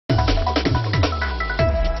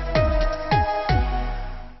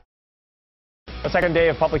second day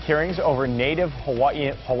of public hearings over native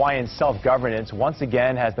Hawaiian self-governance once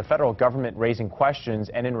again has the federal government raising questions,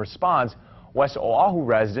 and in response, West Oahu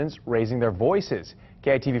residents raising their voices.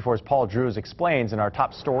 KITV4's Paul Drews explains in our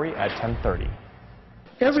top story at 10:30.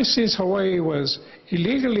 Ever since Hawaii was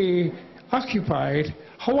illegally occupied,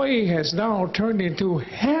 Hawaii has now turned into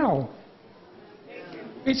hell.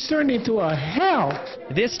 It's turned into a hell.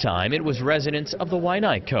 This time it was residents of the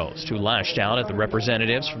Waianae Coast who lashed out at the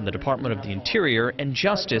representatives from the Department of the Interior and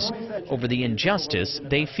Justice over the injustice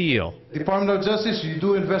they feel. Department of Justice, you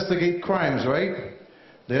do investigate crimes, right?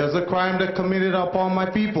 There's a crime that committed upon my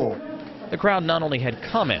people. The crowd not only had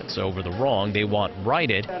comments over the wrong they want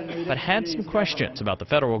righted, but had some questions about the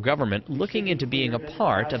federal government looking into being a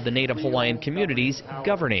part of the Native Hawaiian community's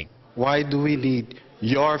governing. Why do we need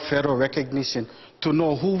your federal recognition to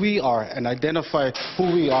know who we are and identify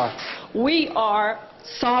who we are? We are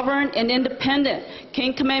sovereign and independent.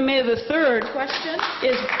 King Kamehameha III question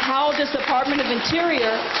is, how does the Department of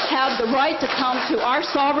Interior have the right to come to our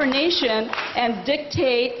sovereign nation and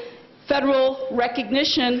dictate federal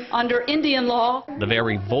recognition under Indian law? The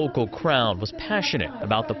very vocal crowd was passionate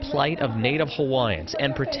about the plight of Native Hawaiians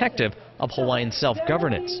and protective of Hawaiian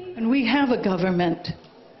self-governance. And we have a government.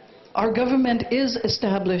 Our government is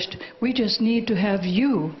established. We just need to have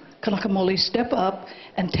you, Kalakamoli, step up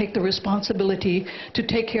and take the responsibility to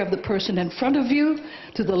take care of the person in front of you,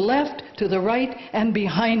 to the left, to the right, and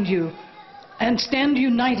behind you, and stand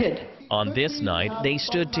united. On this night, they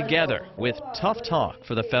stood together with tough talk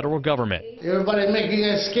for the federal government. Everybody making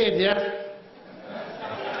us scared, yeah?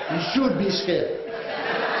 You should be scared.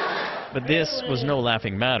 But this was no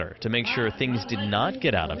laughing matter. To make sure things did not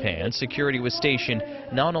get out of hand, security was stationed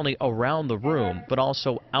not only around the room, but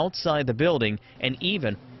also outside the building and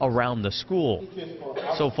even around the school.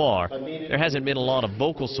 So far, there hasn't been a lot of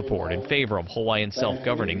vocal support in favor of Hawaiian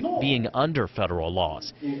self-governing being under federal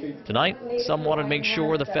laws. Tonight, some wanted to make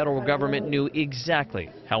sure the federal government knew exactly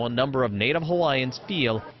how a number of Native Hawaiians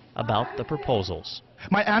feel about the proposals.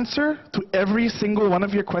 My answer to every single one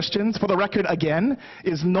of your questions, for the record again,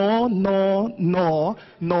 is no, no, no,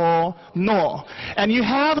 no, no. And you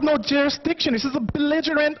have no jurisdiction. This is a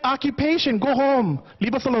belligerent occupation. Go home.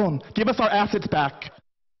 Leave us alone. Give us our assets back.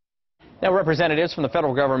 Now, representatives from the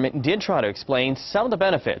federal government did try to explain some of the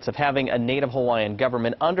benefits of having a Native Hawaiian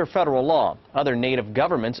government under federal law. Other Native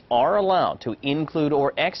governments are allowed to include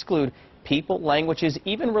or exclude people, languages,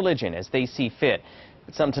 even religion as they see fit.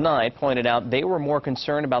 But some tonight pointed out they were more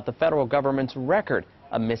concerned about the federal government's record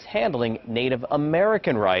of mishandling Native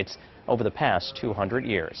American rights over the past 200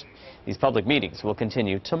 years. These public meetings will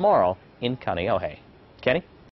continue tomorrow in Kaneohe. Kenny?